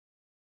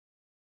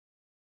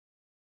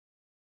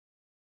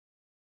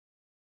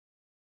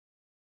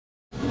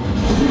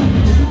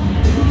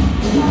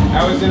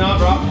How was your night,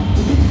 bro?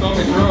 Talk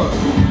me through it.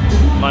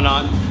 My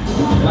night?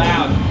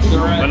 Loud,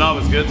 direct. My night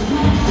was good.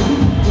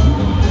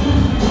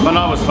 My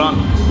night was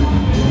fun.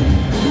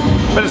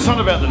 But it's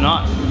not about the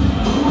night.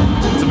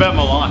 It's about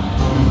my life.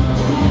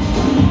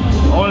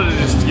 I wanted to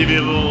just give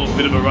you a little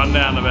bit of a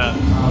rundown about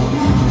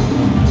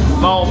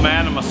my old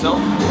man and myself.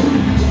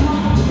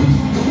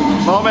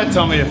 My old man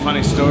told me a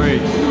funny story.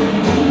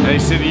 And he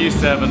said he used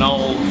to have an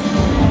old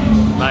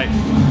mate.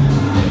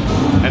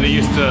 And he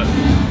used to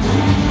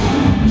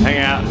hang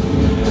out.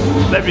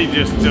 They'd be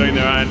just doing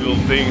their own little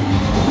thing.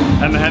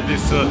 And they had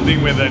this sort of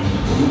thing where they'd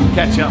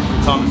catch up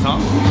from time to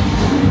time.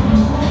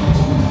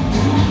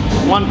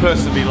 One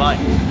person would be late.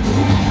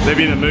 They'd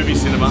be in a movie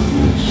cinema.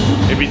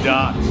 It'd be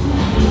dark.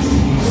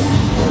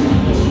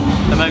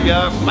 And they'd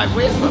go, mate,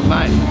 where's my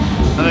mate?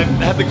 And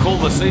they'd have to call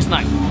the sea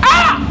snake.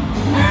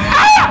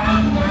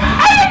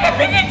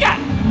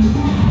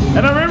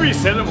 And I remember he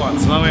said it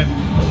once and I went,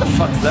 what the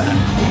fuck's that?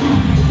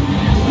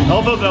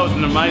 I thought that was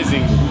an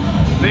amazing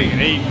thing.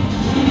 He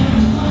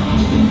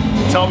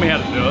told me how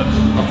to do it.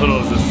 I thought it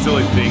was a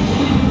silly thing.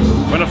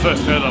 When I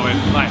first heard it, I went,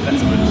 mate,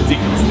 that's a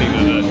ridiculous thing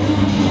to do.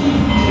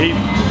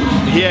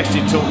 He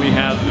actually taught me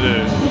how to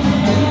do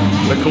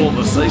the call of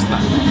the sea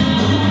snake.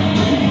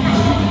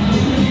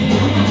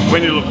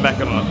 When you look back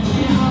on it,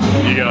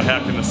 you go, how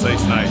can a sea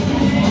snake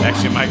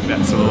actually make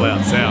that sort of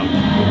loud sound?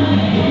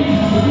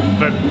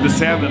 But the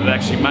sound that it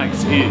actually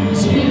makes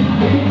is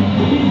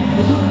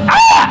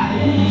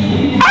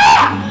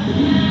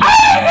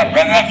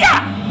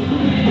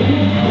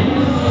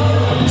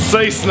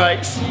sea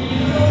snakes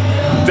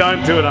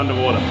don't do it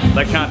underwater.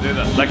 They can't do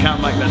that. They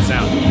can't make that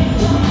sound.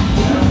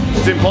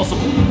 It's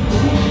impossible.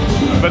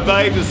 But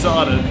they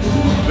decided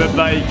that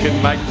they could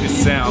make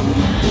this sound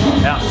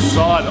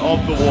outside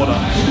of the water.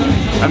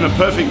 And the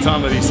perfect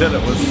time that he said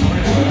it was,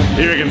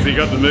 he reckons he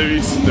got the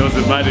movies. There was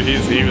a mate of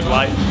his, he was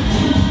late.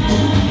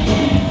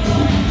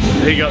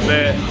 He got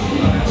there,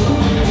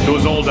 it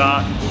was all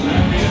dark.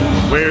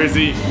 Where is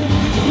he?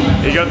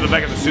 He got to the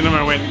back of the cinema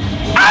and went,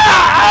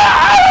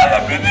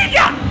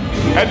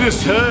 and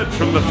just heard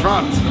from the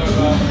front,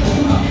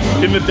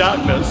 in the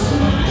darkness,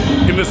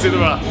 in the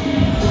cinema,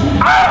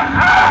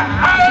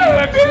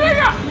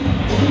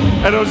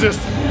 and it was just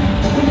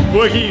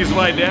working his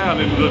way down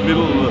into the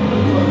middle of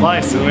the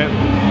place and went,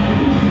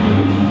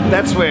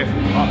 that's where,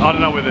 I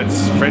don't know whether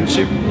it's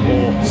friendship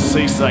or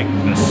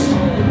seasickness,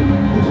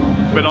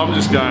 but I'm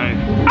just going,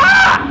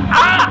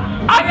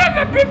 I got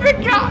the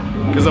pippin cut!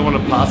 Because I want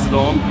to pass it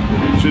on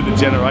through the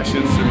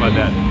generations through my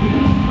dad.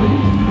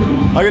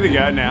 I gotta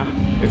go now.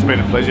 It's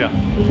been a pleasure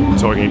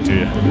talking to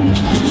you.